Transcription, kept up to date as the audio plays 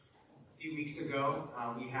few weeks ago,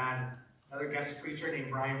 we had another guest preacher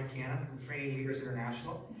named Brian McCann from Training Leaders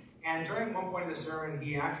International. And during one point in the sermon,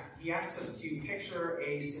 he asked us to picture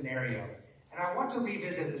a scenario. And I want to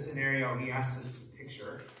revisit the scenario he asked us to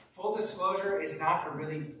picture. Full disclosure, it's not a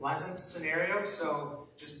really pleasant scenario, so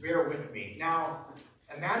just bear with me. Now,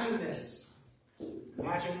 imagine this.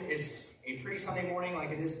 Imagine it's a pretty Sunday morning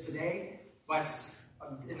like it is today, but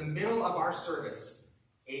in the middle of our service,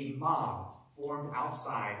 a mob formed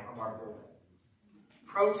outside of our building,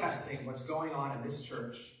 protesting what's going on in this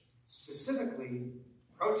church, specifically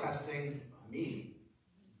protesting me,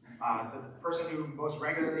 the person who most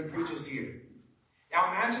regularly preaches here.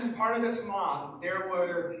 Now imagine part of this mob, there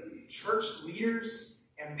were church leaders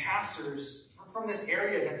and pastors from this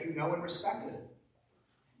area that you know and respected,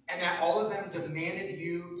 and that all of them demanded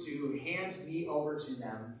you to hand me over to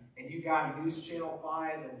them, and you got News Channel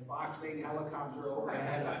 5 and Fox 8 helicopter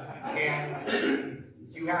overhead, and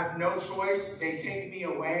you have no choice, they take me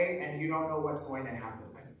away, and you don't know what's going to happen.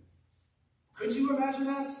 Could you imagine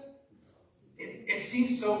that? It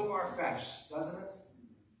seems so far-fetched, doesn't it?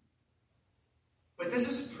 But this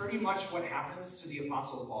is pretty much what happens to the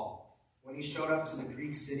Apostle Paul when he showed up to the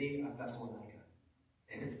Greek city of Thessalonica.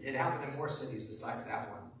 And it happened in more cities besides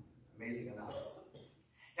that one. Amazing enough.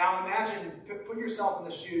 Now imagine, put yourself in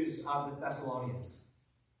the shoes of the Thessalonians.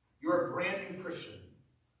 You're a brand new Christian.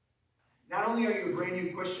 Not only are you a brand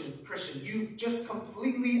new Christian, you just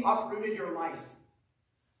completely uprooted your life,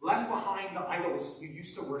 left behind the idols you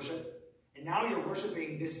used to worship, and now you're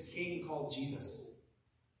worshiping this king called Jesus.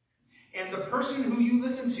 And the person who you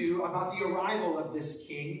listen to about the arrival of this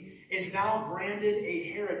king is now branded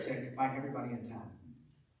a heretic by everybody in town.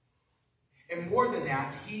 And more than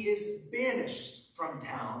that, he is banished from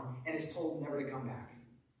town and is told never to come back.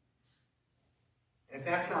 And if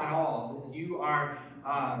that's not all, you are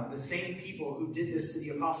the same people who did this to the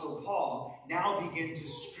Apostle Paul now begin to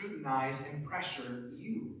scrutinize and pressure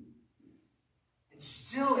you. And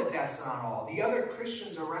still, if that's not all, the other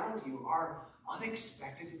Christians around you are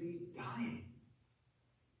unexpectedly dying.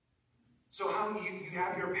 So how you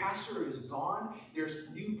have your pastor who is gone, there's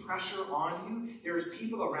new pressure on you, there's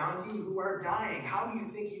people around you who are dying. How do you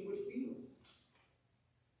think you would feel?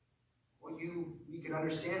 Well, you can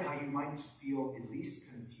understand how you might feel at least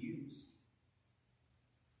confused.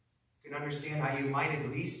 You can understand how you might at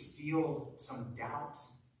least feel some doubt.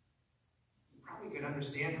 You probably could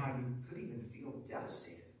understand how you could even feel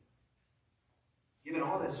devastated. Given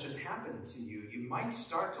all that's just happened to you, you might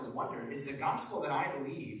start to wonder, is the gospel that I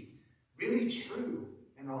believed really true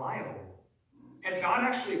and reliable? Has God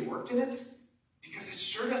actually worked in it? Because it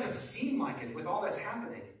sure doesn't seem like it with all that's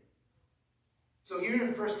happening. So here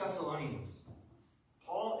in 1 Thessalonians,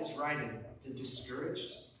 Paul is writing to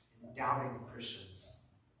discouraged and doubting Christians.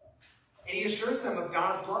 And he assures them of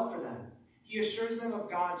God's love for them. He assures them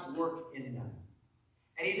of God's work in them.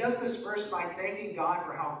 And he does this first by thanking God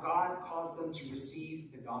for how God caused them to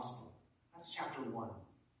receive the gospel. That's chapter 1.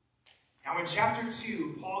 Now in chapter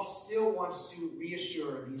 2, Paul still wants to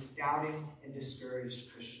reassure these doubting and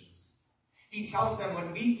discouraged Christians. He tells them,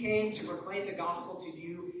 when we came to proclaim the gospel to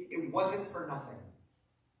you, it wasn't for nothing.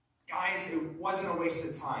 Guys, it wasn't a waste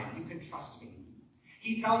of time. You can trust me.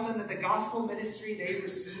 He tells them that the gospel ministry they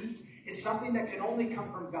received is something that can only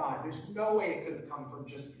come from God. There's no way it could have come from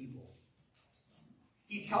just people.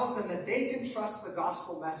 He tells them that they can trust the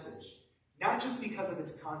gospel message, not just because of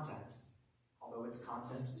its content, although its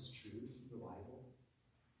content is true and reliable.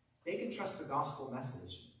 They can trust the gospel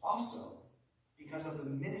message also because of the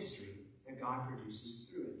ministry that God produces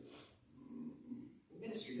through it. The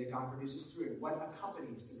ministry that God produces through it. What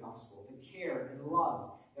accompanies the gospel, the care and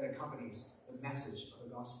love that accompanies the message of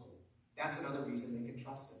the gospel. That's another reason they can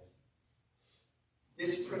trust it.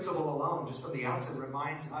 This principle alone, just from the outset,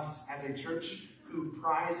 reminds us as a church who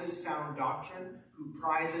prizes sound doctrine, who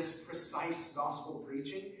prizes precise gospel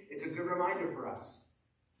preaching, it's a good reminder for us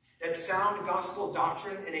that sound gospel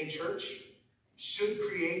doctrine in a church should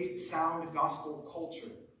create sound gospel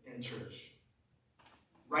culture in a church.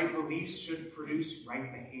 Right beliefs should produce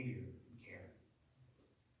right behavior and care.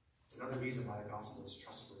 It's another reason why the gospel is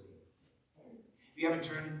trustworthy. If you haven't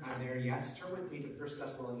turned there yet, turn with me to 1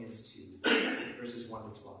 Thessalonians 2, verses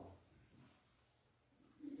 1 to 12.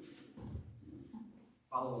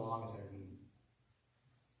 Follow along as I read.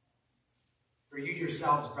 For you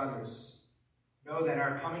yourselves, brothers, know that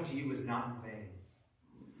our coming to you was not in vain.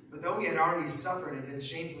 But though we had already suffered and been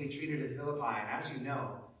shamefully treated at Philippi, as you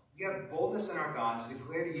know, we have boldness in our God to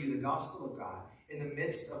declare to you the gospel of God in the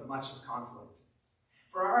midst of much conflict.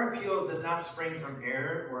 For our appeal does not spring from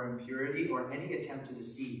error or impurity or any attempt to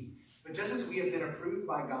deceive, but just as we have been approved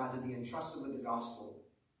by God to be entrusted with the gospel,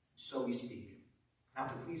 so we speak, not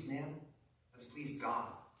to please man, but to please God,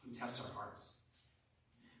 who tests our hearts.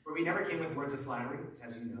 For we never came with words of flattery,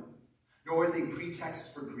 as you know, nor with a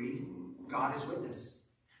pretext for greed. God is witness.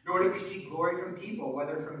 Nor did we seek glory from people,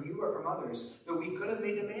 whether from you or from others, though we could have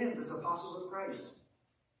made demands as apostles of Christ.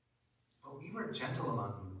 But we were gentle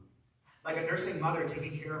among you, like a nursing mother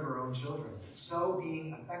taking care of her own children. So,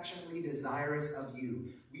 being affectionately desirous of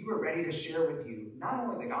you, we were ready to share with you not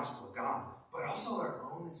only the gospel of God, but also our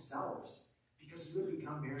own selves, because you have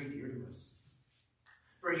become very dear to us.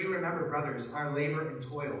 For you remember, brothers, our labor and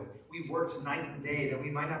toil. We worked night and day that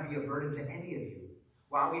we might not be a burden to any of you,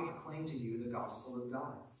 while we proclaim to you the gospel of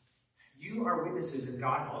God. You are witnesses in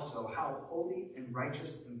God also how holy and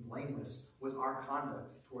righteous and blameless was our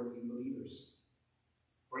conduct toward you believers.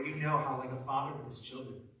 For you know how, like a father with his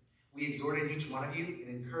children, we exhorted each one of you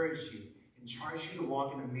and encouraged you and charged you to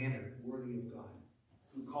walk in a manner worthy of God,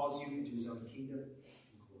 who calls you into his own kingdom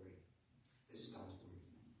and glory. This is God's word.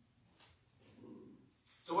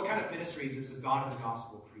 So what kind of ministry does the God of the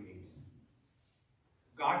gospel create?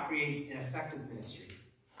 God creates an effective ministry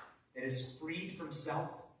that is freed from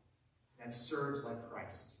self, that serves like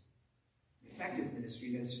Christ. An effective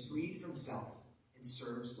ministry that is freed from self and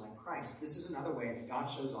serves like Christ. This is another way that God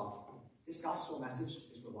shows off this gospel message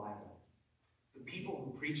is reliable. The people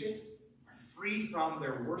who preach it are freed from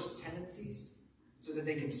their worst tendencies so that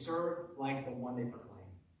they can serve like the one they proclaim,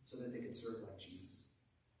 so that they can serve like Jesus.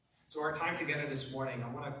 So our time together this morning,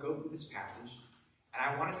 I want to go through this passage, and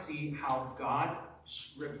I want to see how God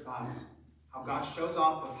shows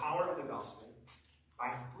off the power of the gospel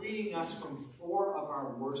by freeing us from 4 of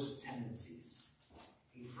our worst tendencies.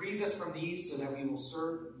 He frees us from these so that we will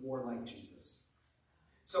serve more like Jesus.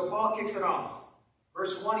 So Paul kicks it off.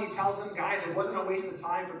 Verse 1, he tells them, guys, it wasn't a waste of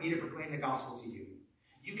time for me to proclaim the gospel to you.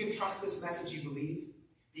 You can trust this message you believe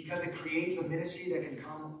because it creates a ministry that can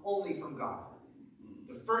come only from God.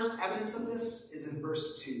 The first evidence of this is in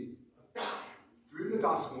verse 2. Through the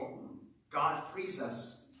gospel, God frees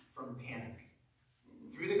us from panic.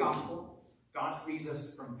 Through the gospel, God frees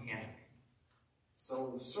us from panic.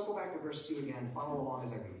 So circle back to verse 2 again. Follow along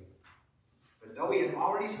as I read. But though we had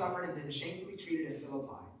already suffered and been shamefully treated at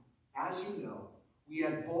Philippi, as you know, we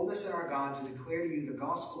had boldness in our God to declare to you the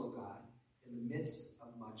gospel of God in the midst of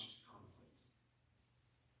much conflict.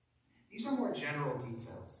 These are more general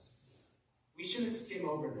details. We shouldn't skim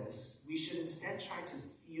over this. We should instead try to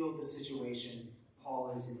feel the situation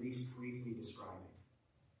Paul is at least briefly describing.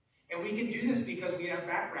 And we can do this because we have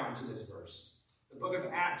background to this verse. The book of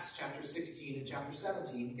Acts, chapter 16 and chapter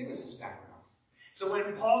 17, give us this background. So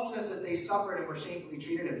when Paul says that they suffered and were shamefully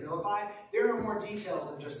treated at Philippi, there are more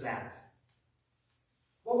details than just that.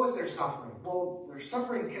 What was their suffering? Well, their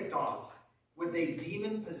suffering kicked off with a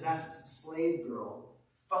demon-possessed slave girl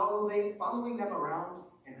following them around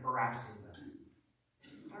and harassing them.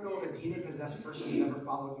 I don't know if a demon-possessed person has ever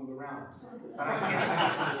followed you around, but I can't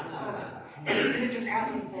imagine it's pleasant. And it didn't just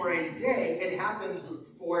happen for a day, it happened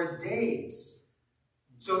for days.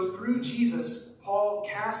 So through Jesus, Paul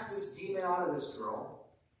cast this demon out of this girl,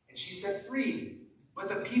 and she's set free. But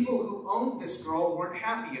the people who owned this girl weren't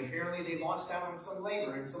happy. Apparently they lost out on some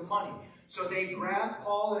labor and some money. So they grabbed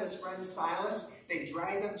Paul and his friend Silas, they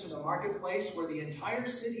dragged them to the marketplace where the entire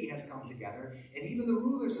city has come together, and even the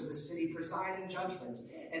rulers of the city preside in judgment.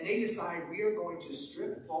 And they decide, we are going to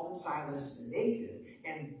strip Paul and Silas naked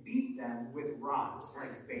and beat them with rods,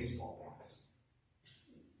 like baseball bats.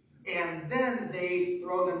 And then they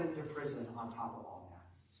throw them into prison on top of all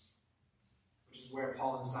that, which is where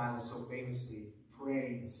Paul and Silas so famously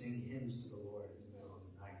pray and sing hymns to the Lord in the middle of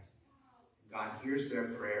the night. God hears their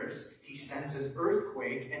prayers. He sends an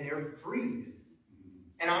earthquake, and they're freed.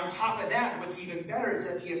 And on top of that, what's even better is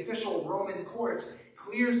that the official Roman court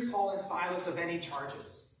clears Paul and Silas of any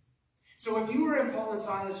charges. So if you were in Paul and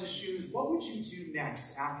Silas' shoes, what would you do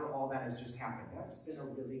next after all that has just happened? That's been a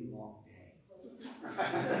really long day.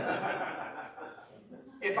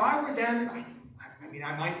 If I were them,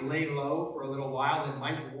 I might lay low for a little while and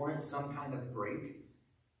might warrant some kind of break.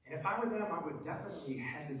 And if I were them, I would definitely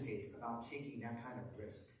hesitate about taking that kind of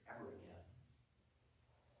risk ever again.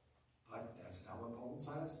 But that's not what Paul and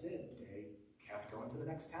Silas did. They kept going to the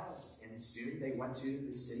next towns, and soon they went to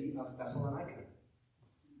the city of Thessalonica.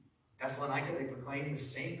 Thessalonica, they proclaimed the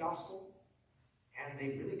same gospel, and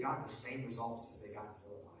they really got the same results as they got in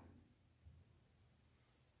Philippi.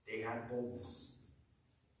 They had boldness.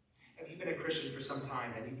 If you've been a Christian for some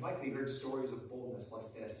time, then you've likely heard stories of boldness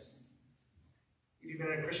like this. If you've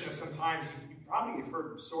been a Christian of some time, you probably have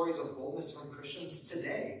heard stories of boldness from Christians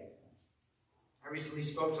today. I recently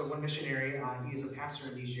spoke to one missionary. He is a pastor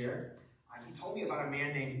in Niger. He told me about a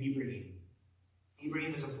man named Ibrahim.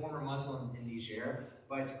 Ibrahim is a former Muslim in Niger,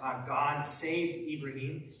 but God saved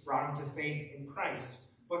Ibrahim, brought him to faith in Christ.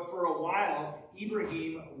 But for a while,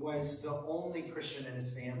 Ibrahim was the only Christian in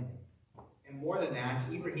his family. And more than that,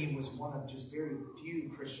 Ibrahim was one of just very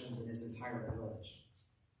few Christians in his entire village.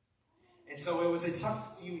 And so it was a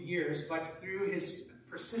tough few years, but through his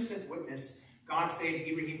persistent witness, God saved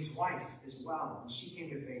Ibrahim's wife as well, and she came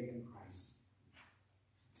to faith in Christ.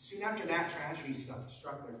 Soon after that tragedy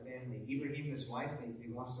struck their family. Ibrahim and his wife,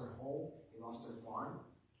 they lost their home, they lost their farm.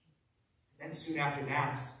 Then soon after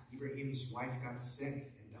that, Ibrahim's wife got sick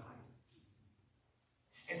and died.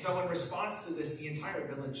 And so in response to this, the entire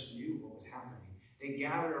village knew what was happening. They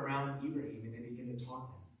gathered around Ibrahim and they began to taunt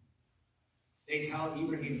him. They tell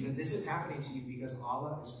Ibrahim that this is happening to you because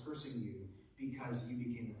Allah is cursing you because you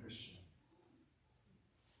became a Christian.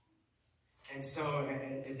 And so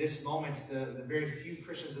at this moment, the very few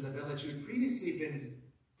Christians in the village who had previously been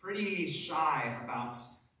pretty shy about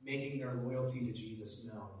making their loyalty to Jesus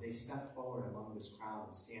known, they step forward among this crowd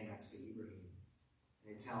and stand next to Ibrahim.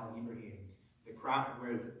 They tell Ibrahim, the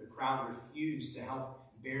crowd refused to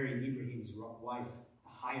help bury Ibrahim's wife, the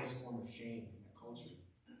highest form of shame in the culture.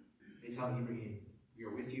 They tell Ibrahim, we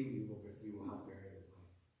are with you, we will help bury your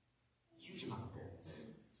wife. Huge amount of boldness.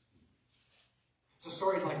 So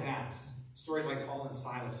stories like that, stories like Paul and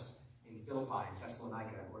Silas in Philippi and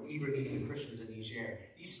Thessalonica, or Ibrahim and the Christians in Niger,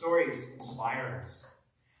 these stories inspire us.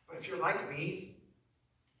 But if you're like me,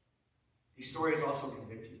 these stories also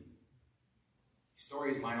convict you. These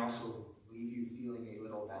stories might also leave you feeling a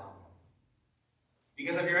little down.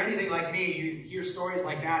 Because if you're anything like me, you hear stories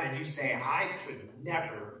like that and you say, I could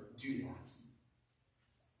never do that.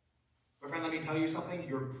 But friend, let me tell you something,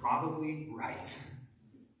 you're probably right.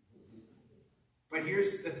 But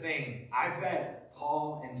here's the thing, I bet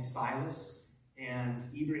Paul and Silas and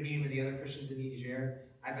Ibrahim and the other Christians in Niger,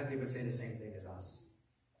 I bet they would say the same thing as us.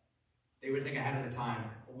 They would think ahead of the time,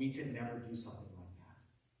 well, we could never do something like that.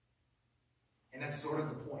 And that's sort of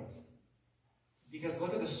the point. Because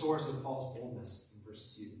look at the source of Paul's boldness in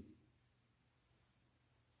verse 2.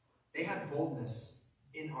 They had boldness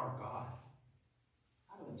in our God,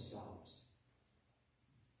 not of themselves.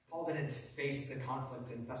 Paul didn't face the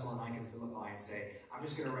conflict in Thessalonica and Philippi and say, I'm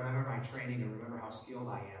just going to remember my training and remember how skilled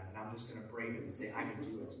I am, and I'm just going to brave it and say, I can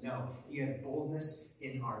do it. No, he had boldness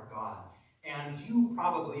in our God. And you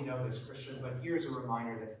probably know this, Christian, but here's a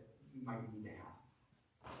reminder that you might need to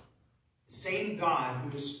have. The same God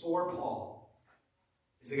who is for Paul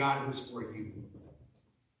is the God who is for you.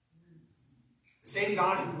 The same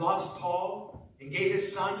God who loves Paul and gave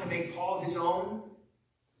his son to make Paul his own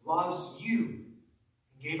loves you.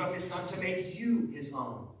 Gave up his son to make you his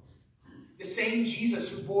own. The same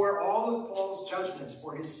Jesus who bore all of Paul's judgments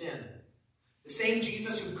for his sin. The same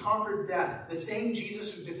Jesus who conquered death. The same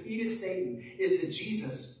Jesus who defeated Satan is the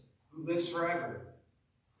Jesus who lives forever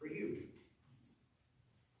for you.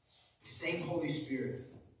 The same Holy Spirit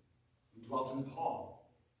who dwelt in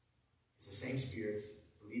Paul is the same Spirit,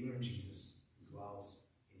 believer in Jesus, who dwells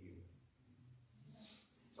in you.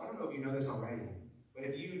 So I don't know if you know this already, but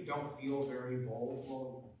if you don't feel very bold,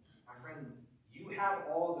 well, my friend, you have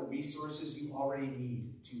all the resources you already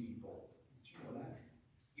need to be bold. Did you know that?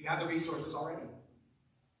 You have the resources already.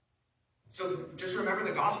 So just remember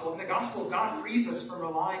the gospel. In the gospel, God frees us from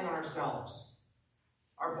relying on ourselves.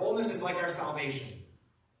 Our boldness is like our salvation.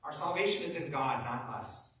 Our salvation is in God, not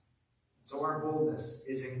us. So our boldness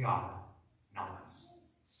is in God, not us.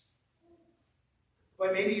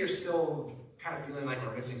 But maybe you're still kind of feeling like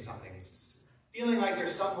we're missing something. It's feeling like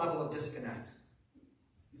there's some level of disconnect.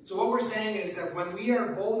 So what we're saying is that when we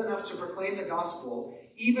are bold enough to proclaim the gospel,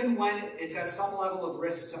 even when it's at some level of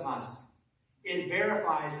risk to us, it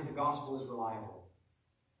verifies that the gospel is reliable.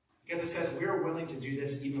 Because it says we're willing to do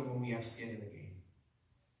this even when we have skin in the game.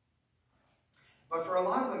 But for a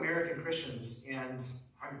lot of American Christians, and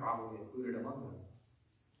I'm probably included among them,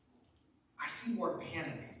 I see more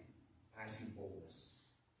panic than I see boldness.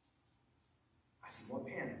 I see more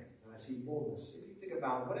panic than I see boldness. If you think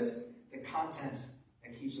about what is the content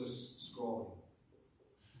that keeps us scrolling,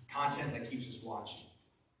 content that keeps us watching,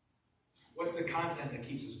 what's the content that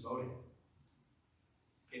keeps us voting?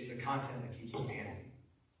 It's the content that keeps us panicking.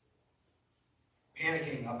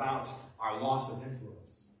 Panicking about our loss of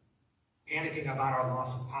influence. Panicking about our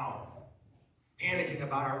loss of power. Panicking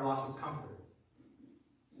about our loss of comfort.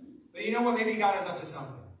 But you know what? Maybe God is up to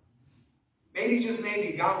something. Maybe, just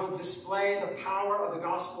maybe, God will display the power of the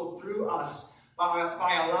gospel through us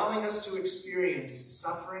by allowing us to experience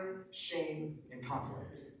suffering, shame, and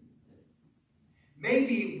conflict.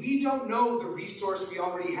 Maybe we don't know the resource we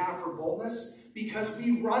already have for boldness because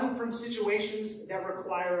we run from situations that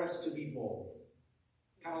require us to be bold.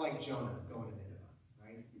 Kind of like Jonah going to Nineveh,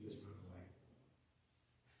 right? He just ran away.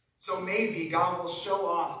 So maybe God will show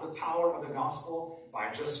off the power of the gospel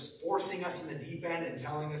by just forcing us in the deep end and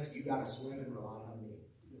telling us, you got to swim and rely on me.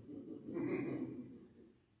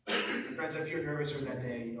 Friends, if you're nervous for that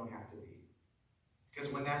day, you don't have to be. Because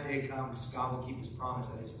when that day comes, God will keep his promise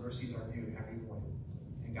that his mercies are new every morning.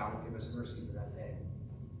 And God will give us mercy for that day.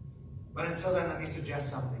 But until then, let me suggest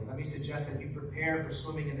something. Let me suggest that you prepare for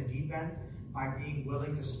swimming in the deep end by being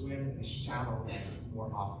willing to swim in the shallow end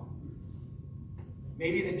more often.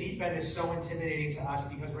 Maybe the deep end is so intimidating to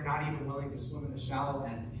us because we're not even willing to swim in the shallow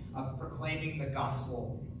end of proclaiming the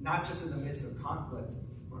gospel, not just in the midst of conflict.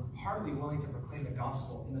 We're hardly willing to proclaim the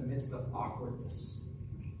gospel in the midst of awkwardness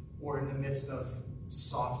or in the midst of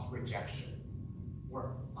soft rejection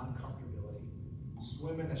or uncomfortability.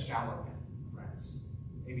 Swim in the shallow end, friends.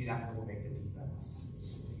 Maybe that will make the deep end less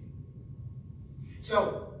intimidating.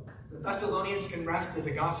 So, the Thessalonians can rest that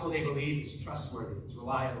the gospel they believe is trustworthy, it's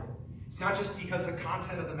reliable. It's not just because of the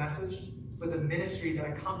content of the message, but the ministry that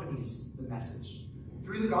accompanies the message.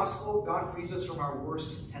 Through the gospel, God frees us from our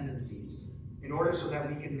worst tendencies in order so that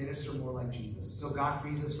we can minister more like Jesus. So God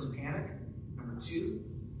frees us from panic. Number 2,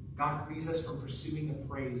 God frees us from pursuing the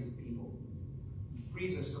praise of people. He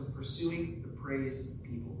frees us from pursuing the praise of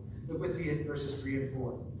people. Look with me at verses 3 and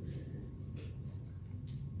 4.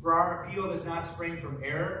 For our appeal does not spring from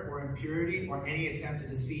error or impurity or any attempt to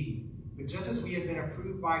deceive. But just as we have been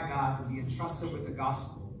approved by God to be entrusted with the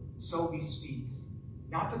gospel, so we speak,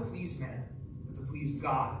 not to please men, but to please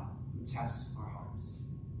God who tests our hearts.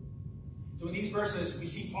 So in these verses, we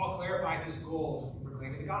see Paul clarifies his goal in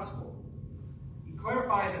proclaiming the gospel. He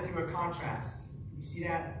clarifies it through a contrast. You see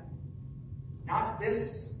that? Not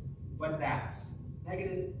this, but that.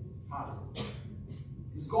 Negative, positive.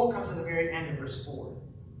 His goal comes at the very end of verse 4.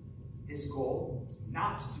 His goal is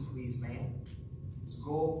not to please man. His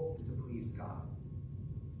goal is to please God.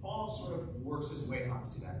 Paul sort of works his way up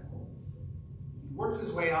to that goal. He works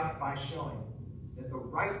his way up by showing that the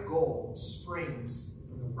right goal springs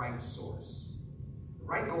from the right source. The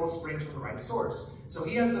right goal springs from the right source. So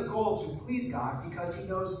he has the goal to please God because he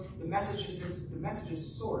knows the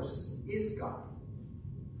message's source is God.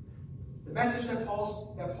 The message that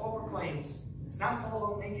Paul proclaims, it's not Paul's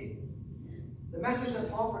own making. The message that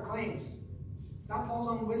Paul proclaims, it's not Paul's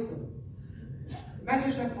own wisdom. The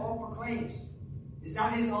message that Paul proclaims is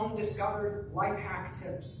not his own discovered life hack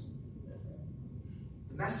tips.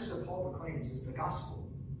 The message that Paul proclaims is the gospel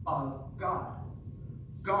of God.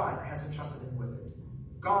 God has entrusted him with it.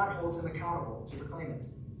 God holds him accountable to proclaim it.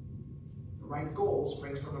 The right goal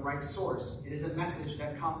springs from the right source. It is a message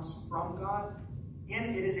that comes from God,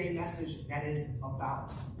 and it is a message that is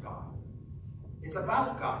about God. It's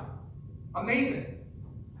about God. Amazing.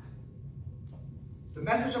 The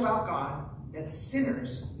message about God that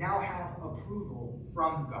sinners now have approval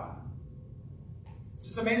from God. It's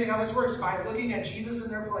just amazing how this works. By looking at Jesus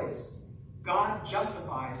in their place, God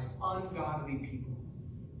justifies ungodly people.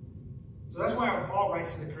 So that's why when Paul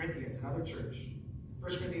writes to the Corinthians, another church,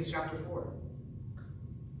 1 Corinthians chapter 4,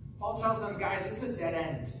 Paul tells them, guys, it's a dead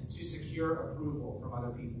end to secure approval from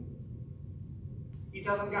other people. He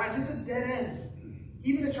tells them, guys, it's a dead end.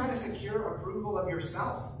 Even to try to secure approval of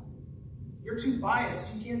yourself. You're too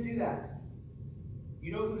biased. You can't do that.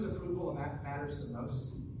 You know whose approval matters the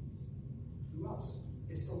most? Who else?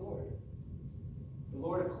 It's the Lord. The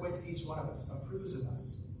Lord acquits each one of us, approves of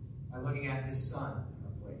us, by looking at his Son in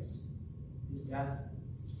our place. His death,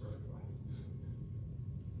 his perfect life.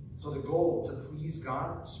 So the goal to please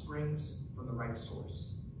God springs from the right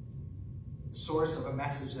source. The source of a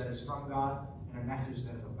message that is from God and a message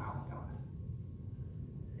that is about God.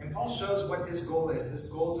 And Paul shows what this goal is, this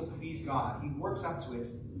goal to please God. He works up to it,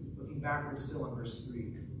 looking backwards still in verse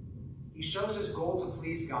 3. He shows his goal to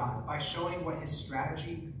please God by showing what his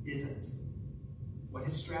strategy isn't. What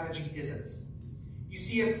his strategy isn't. You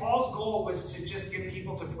see, if Paul's goal was to just get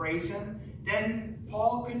people to praise him, then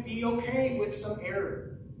Paul could be okay with some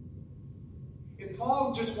error. If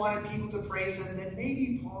Paul just wanted people to praise him, then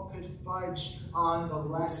maybe Paul could fudge on the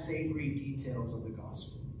less savory details of the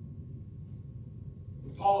gospel.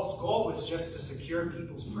 If Paul's goal was just to secure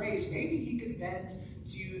people's praise, maybe he could bend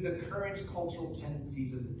to the current cultural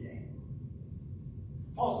tendencies of the day.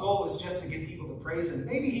 Paul's goal was just to get people to praise him.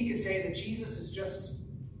 Maybe he could say that Jesus is just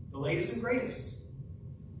the latest and greatest,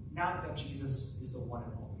 not that Jesus is the one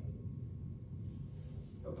and only.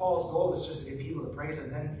 If Paul's goal was just to get people to praise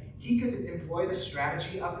him, then he could employ the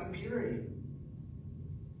strategy of impurity.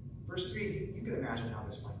 Verse 3, you can imagine how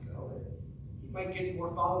this might go. He might get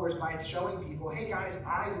more followers by showing people, hey guys,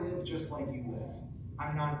 I live just like you live.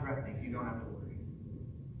 I'm non-threatening. You don't have to worry.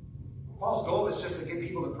 Paul's goal is just to get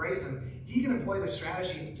people to praise him. He can employ the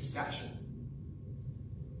strategy of deception.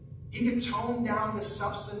 He can tone down the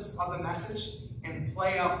substance of the message and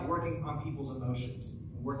play up working on people's emotions,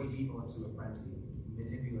 working people into a frenzy,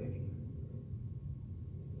 manipulating them.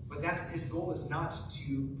 But his goal is not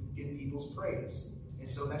to get people's praise. And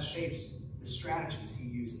so that shapes the strategies he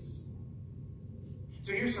uses.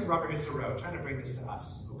 So here's some rubber hits the road, trying to bring this to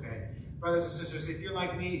us, okay? Brothers and sisters, if you're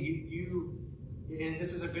like me, and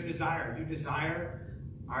this is a good desire, you desire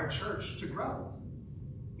our church to grow.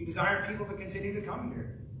 You desire people to continue to come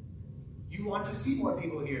here. You want to see more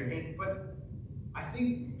people here. But I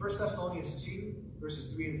think 1 Thessalonians 2,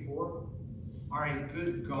 verses 3 and 4 are a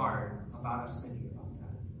good guard about us thinking about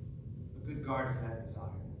that. A good guard for that desire.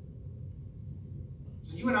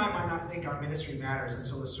 So you and I might not think our ministry matters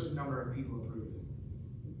until a certain number of people approve it.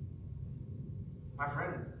 My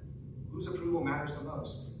friend, whose approval matters the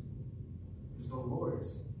most? Is the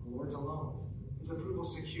Lord's. The Lord's alone. His approval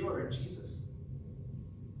is secure in Jesus.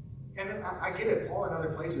 And I get it. Paul in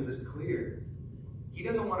other places is clear. He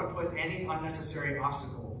doesn't want to put any unnecessary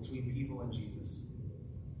obstacle between people and Jesus.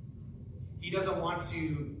 He doesn't want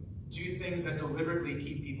to do things that deliberately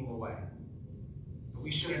keep people away. But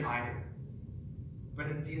we shouldn't either.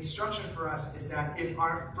 But the instruction for us is that if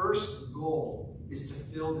our first goal is to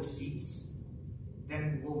fill the seats,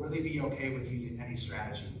 then we'll really be okay with using any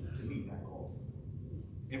strategy to meet that goal.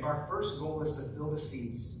 If our first goal is to fill the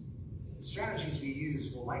seats, the strategies we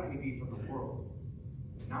use will likely be from the world,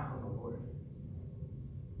 and not from the Lord.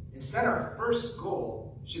 Instead, our first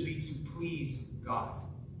goal should be to please God.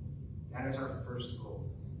 That is our first goal.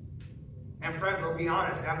 And friends, let's be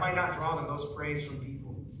honest, that might not draw the most praise from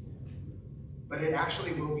people, but it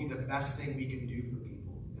actually will be the best thing we can do for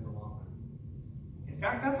people in the long run. In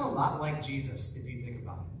fact, that's a lot like Jesus, if you think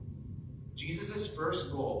about it. Jesus'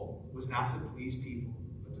 first goal was not to please people,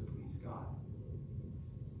 but to please God.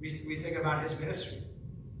 We think about his ministry.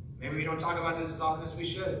 Maybe we don't talk about this as often as we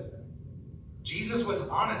should. Jesus was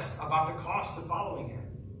honest about the cost of following him.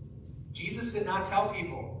 Jesus did not tell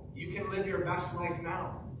people, you can live your best life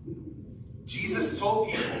now. Jesus told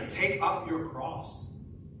people, take up your cross,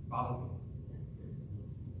 follow me.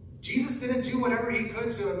 Jesus didn't do whatever he could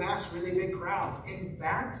to amass really big crowds. In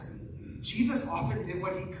fact, Jesus often did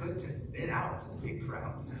what he could to thin out big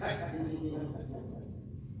crowds.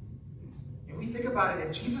 And we think about it,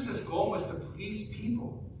 if Jesus' goal was to please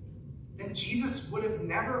people, then Jesus would have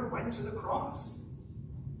never went to the cross.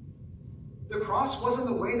 The cross wasn't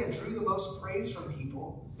the way that drew the most praise from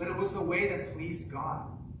people, but it was the way that pleased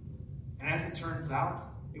God. And as it turns out,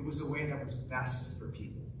 it was the way that was best for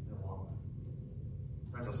people in the long run.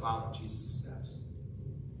 Friends, let's follow in Jesus' steps.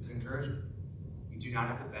 It's an encouragement. We do not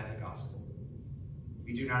have to bend the gospel.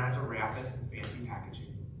 We do not have to wrap it in fancy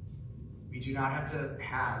packaging. We do not have to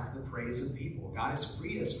have the praise of people. God has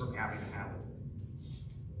freed us from having to have it.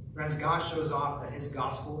 Friends, God shows off that his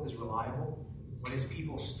gospel is reliable when his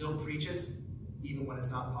people still preach it, even when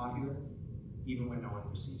it's not popular, even when no one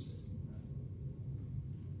receives it.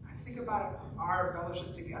 I think about our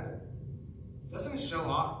fellowship together. Doesn't it show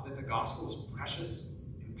off that the gospel is precious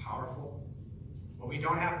and powerful? When we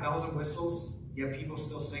don't have bells and whistles, yet people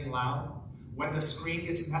still sing loud. When the screen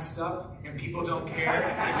gets messed up and people don't care,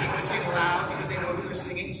 and people sing loud because they know who they're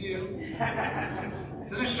singing to.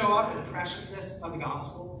 Does it show off the preciousness of the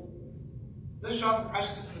gospel? Does it show off the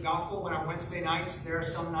preciousness of the gospel when on Wednesday nights, there are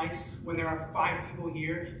some nights when there are 5 people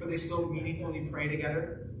here, but they still meaningfully pray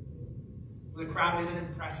together? When the crowd isn't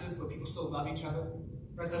impressive, but people still love each other?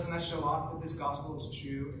 Friends, doesn't that show off that this gospel is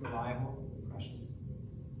true, reliable, and precious?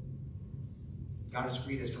 God has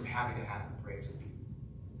freed us from having to have the praise of people.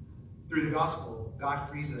 Through the gospel, God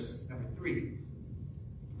frees us, number 3,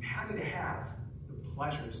 from having to have the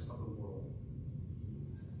pleasures of the world.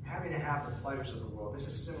 Having to have the pleasures of the world. This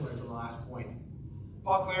is similar to the last point.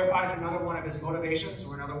 Paul clarifies another one of his motivations,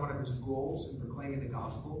 or another one of his goals in proclaiming the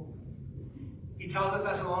gospel. He tells the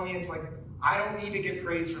Thessalonians, I don't need to get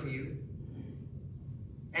praise from you,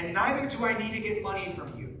 and neither do I need to get money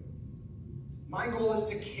from you. My goal is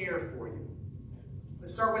to care for you.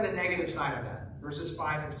 Let's start with the negative side of that. Verses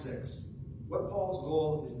 5 and 6. What Paul's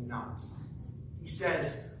goal is not. He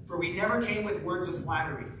says, for we never came with words of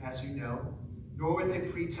flattery, as you know, nor with a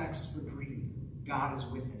pretext for greed. God is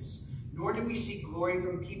witness. Nor did we seek glory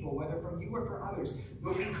from people, whether from you or from others,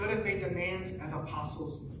 but we could have made demands as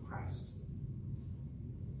apostles of Christ.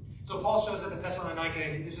 So Paul shows up at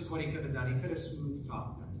Thessalonica. This is what he could have done. He could have smooth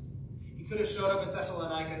talked them. He could have showed up at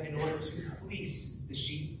Thessalonica in order to fleece the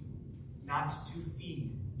sheep, not to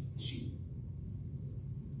feed the sheep.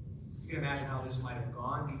 You can imagine how this might have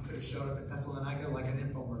gone. He could have showed up at Thessalonica like an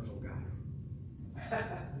infomercial guy.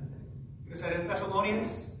 He said,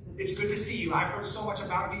 Thessalonians, it's good to see you. I've heard so much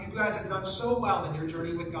about you. You guys have done so well in your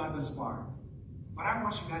journey with God thus far. But I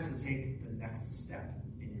want you guys to take the next step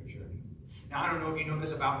in your journey. Now, I don't know if you know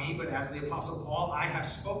this about me, but as the Apostle Paul, I have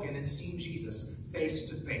spoken and seen Jesus face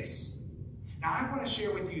to face. Now, I want to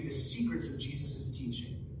share with you the secrets of Jesus'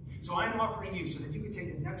 teaching. So I'm offering you, so that you can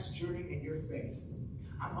take the next journey in your faith,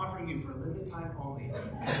 I'm offering you for a limited time only a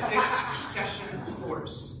 6-session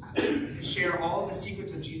course to share all the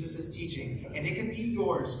secrets of Jesus' teaching. And it can be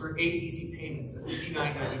yours for 8 easy payments of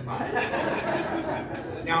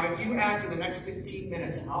 $59.95. Now, if you add to the next 15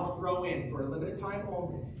 minutes, I'll throw in for a limited time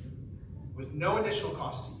only, with no additional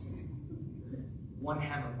cost to you, 1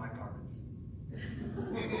 hem of my garment.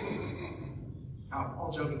 Now,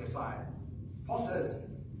 all joking aside, Paul says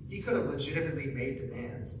he could have legitimately made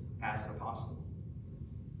demands as an apostle.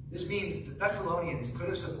 This means the Thessalonians could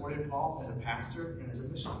have supported Paul as a pastor and as a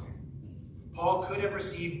missionary. Paul could have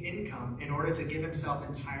received income in order to give himself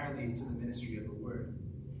entirely to the ministry of the word.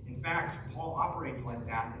 In fact, Paul operates like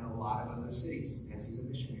that in a lot of other cities as he's a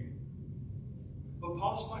missionary. But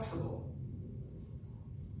Paul's flexible.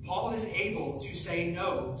 Paul is able to say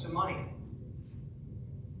no to money.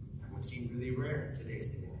 That would seem really rare in today's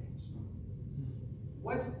day and age.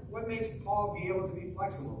 What makes Paul be able to be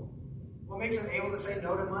flexible? What makes him able to say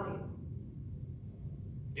no to money?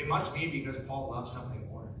 It must be because Paul loves something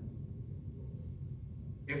more.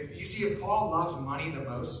 If Paul loved money the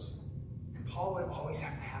most, then Paul would always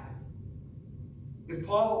have to have it. If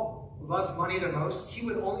Paul loved money the most, he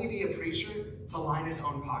would only be a preacher to line his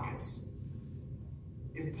own pockets.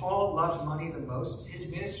 If Paul loved money the most, his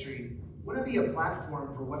ministry wouldn't be a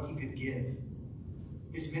platform for what he could give.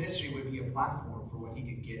 His ministry would be a platform for what he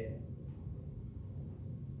could get.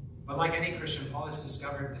 But like any Christian, Paul has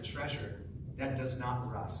discovered the treasure that does not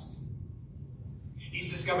rust. He's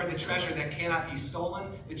discovered the treasure that cannot be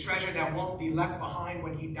stolen, the treasure that won't be left behind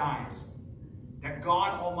when he dies. That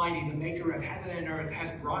God Almighty, the maker of heaven and earth,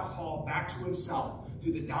 has brought Paul back to himself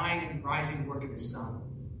through the dying and rising work of his Son.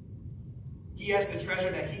 He has the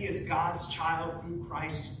treasure that he is God's child through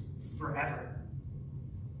Christ forever.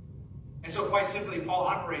 And so quite simply, Paul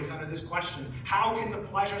operates under this question: how can the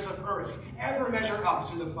pleasures of earth ever measure up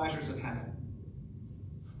to the pleasures of heaven?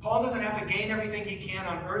 Paul doesn't have to gain everything he can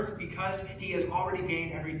on earth because he has already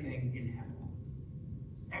gained everything in heaven.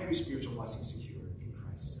 Every spiritual blessing secure in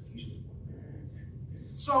Christ. Ephesians 1.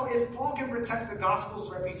 So if Paul can protect the gospel's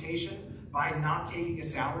reputation by not taking a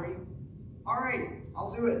salary, all right,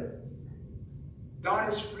 I'll do it. God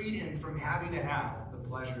has freed him from having to have the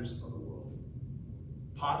pleasures of the world.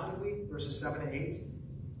 Positively, verses 7 to 8,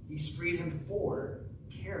 he's freed him for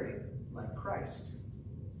caring like Christ.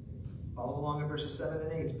 Follow along in verses 7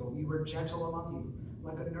 and 8. But we were gentle among you,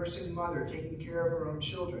 like a nursing mother taking care of her own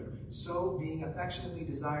children. So, being affectionately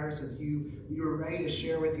desirous of you, we were ready to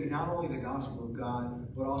share with you not only the gospel of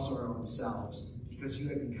God, but also our own selves, because you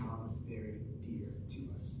had become very dear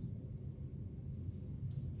to us.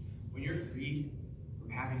 When you're freed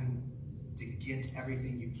from having to get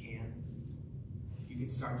everything you can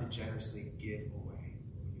start to generously give away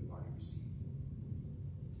what you've already received.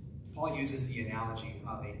 Paul uses the analogy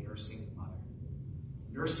of a nursing mother.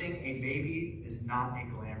 Nursing a baby is not a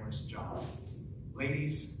glamorous job.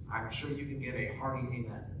 Ladies, I'm sure you can give a hearty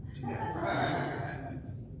amen to that.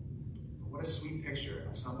 But what a sweet picture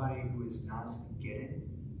of somebody who is not getting,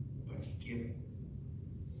 but giving.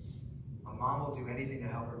 A mom will do anything to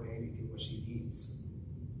help her baby get what she needs.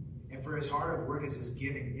 And for as hard of work as this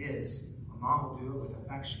giving is, Mom will do it with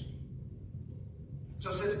affection.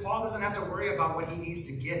 So since Paul doesn't have to worry about what he needs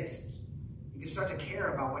to get, he can start to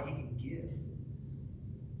care about what he can give.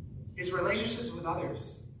 His relationships with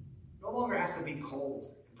others no longer has to be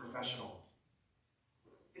cold and professional.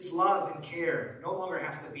 His love and care no longer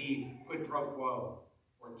has to be quid pro quo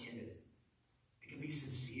or timid. It can be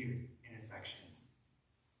sincere and affectionate.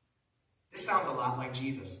 This sounds a lot like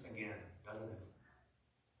Jesus again, doesn't it?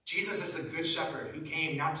 Jesus is the good shepherd who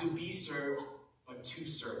came not to be served, but to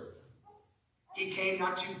serve. He came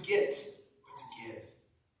not to get, but to give.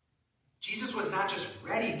 Jesus was not just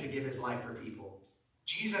ready to give his life for people.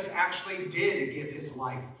 Jesus actually did give his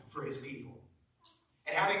life for his people.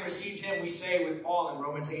 And having received him, we say with Paul in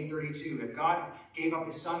Romans 8:32, if God gave up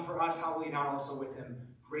his Son for us, how will he not also with him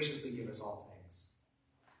graciously give us all things?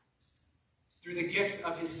 Through the gift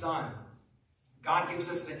of his Son, God gives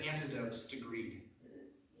us the antidote to greed.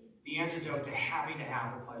 The antidote to having to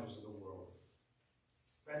have the pleasures of the world.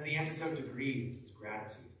 Friends, the antidote to greed is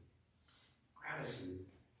gratitude. Gratitude.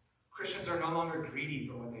 Christians are no longer greedy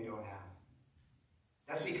for what they don't have.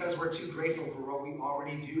 That's because we're too grateful for what we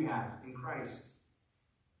already do have in Christ.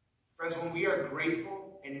 Friends, when we are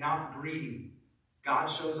grateful and not greedy, God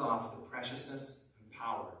shows off the preciousness and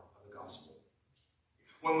power of the gospel.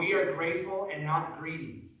 When we are grateful and not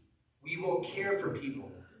greedy, we will care for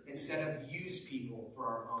people instead of use people for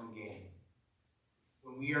our own gain.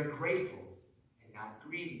 When we are grateful and not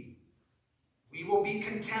greedy, we will be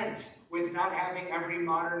content with not having every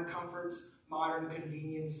modern comfort, modern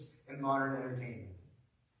convenience, and modern entertainment.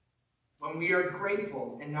 When we are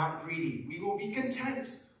grateful and not greedy, we will be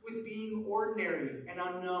content with being ordinary and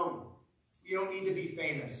unknown. We don't need to be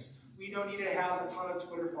famous. We don't need to have a ton of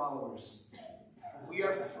Twitter followers. We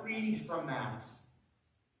are freed from that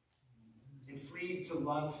and freed to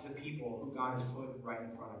love the people who God has put right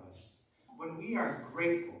in front of us. When we are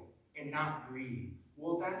grateful and not greedy,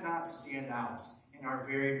 will that not stand out in our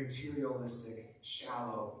very materialistic,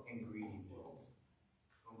 shallow, and greedy world?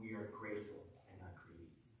 When we are grateful and not greedy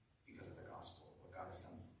because of the gospel, what God has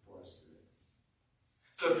done for us through it.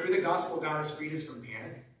 So through the gospel, God has freed us from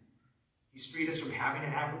panic. He's freed us from having to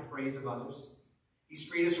have the praise of others. He's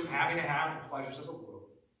freed us from having to have the pleasures of the world.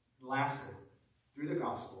 And lastly, through the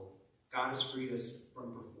gospel, God has freed us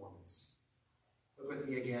from performance. Look with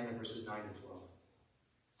me again in verses 9 and 12.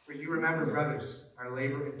 For you remember, brothers, our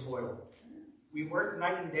labor and toil. We work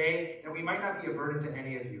night and day, that we might not be a burden to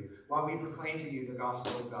any of you, while we proclaim to you the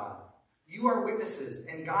gospel of God. You are witnesses,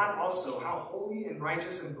 and God also, how holy and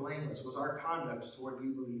righteous and blameless was our conduct toward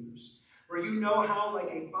you believers. For you know how, like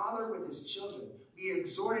a father with his children, we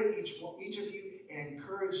exhorted each of you and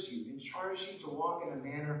encouraged you and charged you to walk in a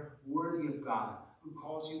manner worthy of God, who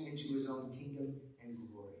calls you into his own kingdom and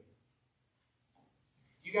glory.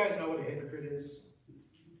 Do you guys know what a hypocrite is?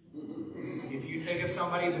 If you think of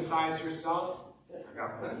somebody besides yourself, I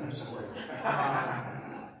got one more story.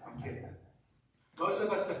 I'm kidding. Most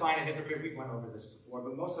of us define a hypocrite, we went over this before,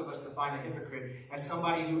 but most of us define a hypocrite as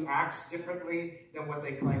somebody who acts differently than what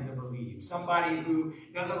they claim to believe. Somebody who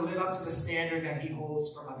doesn't live up to the standard that he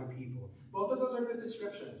holds for other people. Both of those are good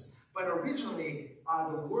descriptions. But originally,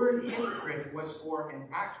 the word hypocrite was for an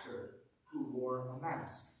actor who wore a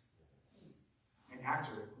mask. An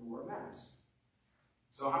actor who wore a mask.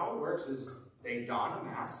 So how it works is they don a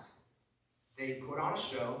mask, they put on a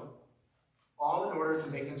show, all in order to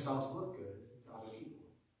make themselves look good to other people.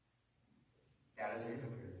 That is a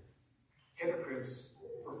hypocrite. Hypocrites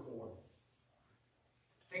perform.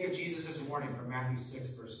 Think of Jesus' warning from Matthew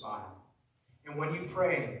 6, verse 5. And when you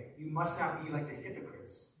pray, you must not be like the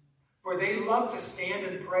hypocrites, for they love to stand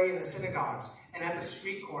and pray in the synagogues and at the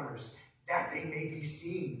street corners, that they may be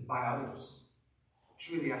seen by others.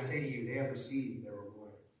 Truly, I say to you, they have received their reward.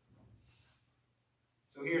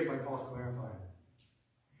 So here's like Paul's clarifying.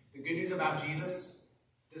 The good news about Jesus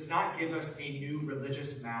does not give us a new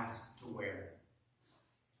religious mask to wear.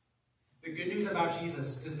 The good news about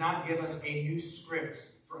Jesus does not give us a new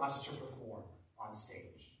script for us to perform on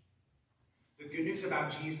stage. The good news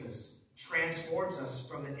about Jesus transforms us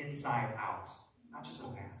from the inside out, not just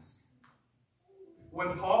a mask.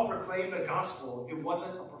 When Paul proclaimed the gospel, it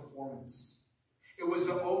wasn't a performance. It was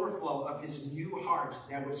the overflow of his new heart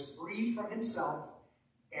that was freed from himself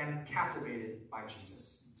and captivated by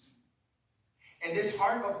Jesus. And this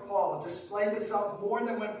heart of Paul displays itself more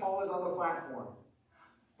than when Paul is on the platform,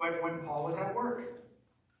 but when Paul is at work.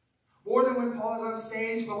 More than when Paul is on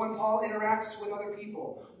stage, but when Paul interacts with other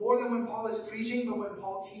people. More than when Paul is preaching, but when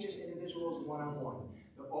Paul teaches individuals one-on-one.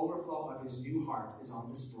 The overflow of his new heart is on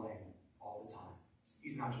display all the time.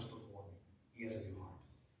 He's not just performing. He has a new heart.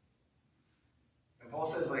 And Paul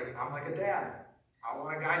says, I'm like a dad. I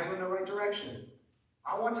want to guide you in the right direction.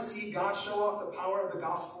 I want to see God show off the power of the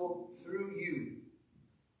gospel through you.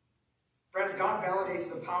 Friends, God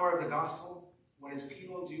validates the power of the gospel when his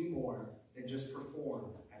people do more than just perform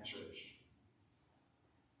at church.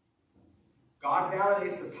 God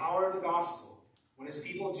validates the power of the gospel when his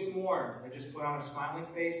people do more than just put on a smiling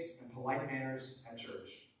face and polite manners at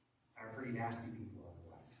church and are pretty nasty people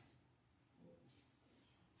otherwise.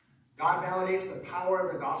 God validates the power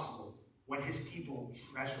of the gospel when his people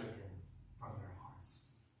treasure him from their hearts.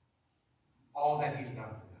 All that he's done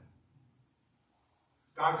for them.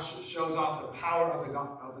 God shows off the power of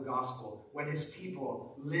the gospel when his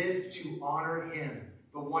people live to honor him,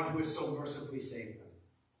 the one who has so mercifully saved them.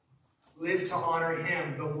 Live to honor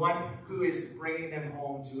him, the one who is bringing them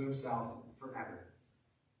home to himself forever.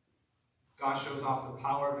 God shows off the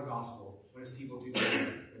power of the gospel when his people do more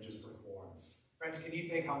than just perform. Friends, can you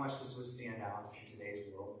think how much this would stand out in today's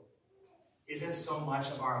world? Isn't so much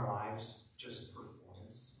of our lives just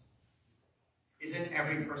performance? Isn't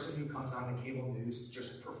every person who comes on the cable news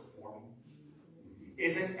just performing?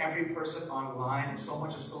 Isn't every person online, so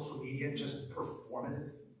much of social media, just performative?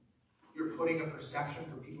 You're putting a perception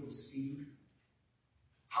for people to see.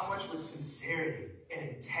 How much would sincerity and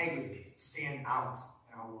integrity stand out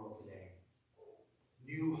in our world today?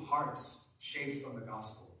 New hearts shaped from the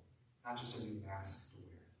gospel, not just a new mask to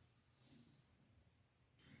wear.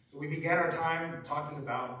 So we began our time talking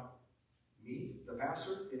about me, the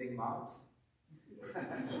pastor, getting mocked.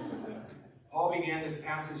 Paul began this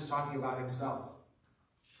passage talking about himself.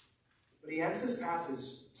 But he ends this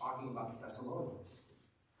passage talking about the Thessalonians.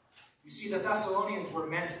 You see, the Thessalonians were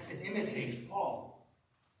meant to imitate Paul.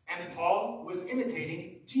 And Paul was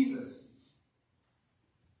imitating Jesus.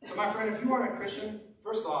 So my friend, if you aren't a Christian,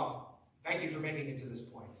 first off, thank you for making it to this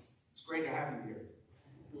point. It's great to have you here.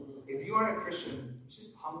 If you aren't a Christian,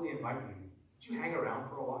 just humbly invite you. Would you hang around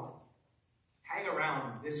for a while? Hang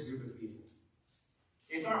around this group of people.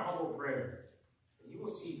 It's our humble prayer that you will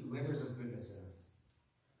see glimmers of goodness in us.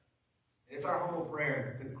 And it's our humble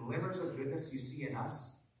prayer that the glimmers of goodness you see in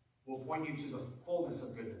us will point you to the fullness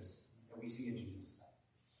of goodness that we see in Jesus.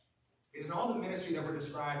 Because in all the ministry that we're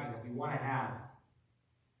describing that we want to have,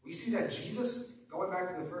 we see that Jesus, going back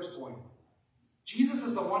to the first point, Jesus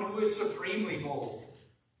is the one who is supremely bold.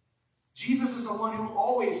 Jesus is the one who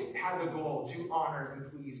always had the goal to honor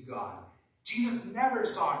and please God. Jesus never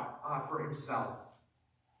sought for himself.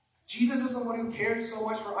 Jesus is the one who cared so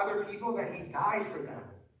much for other people that he died for them.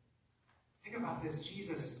 Think about this.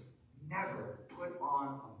 Jesus never put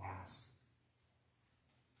on a mask.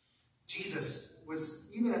 Jesus was,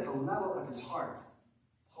 even at the level of his heart,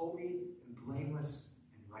 holy and blameless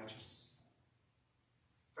and righteous.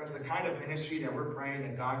 Friends, the kind of ministry that we're praying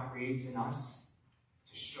that God creates in us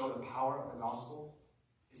to show the power of the gospel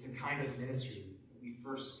is the kind of ministry that we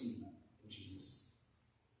first see in Jesus.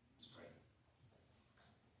 Let's pray.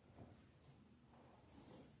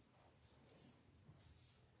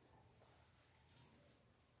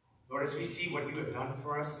 Lord, as we see what you have done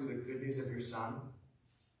for us through the good news of your Son,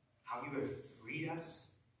 how you have freed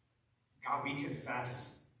us, God, we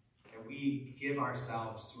confess that we give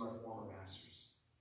ourselves to our former masters.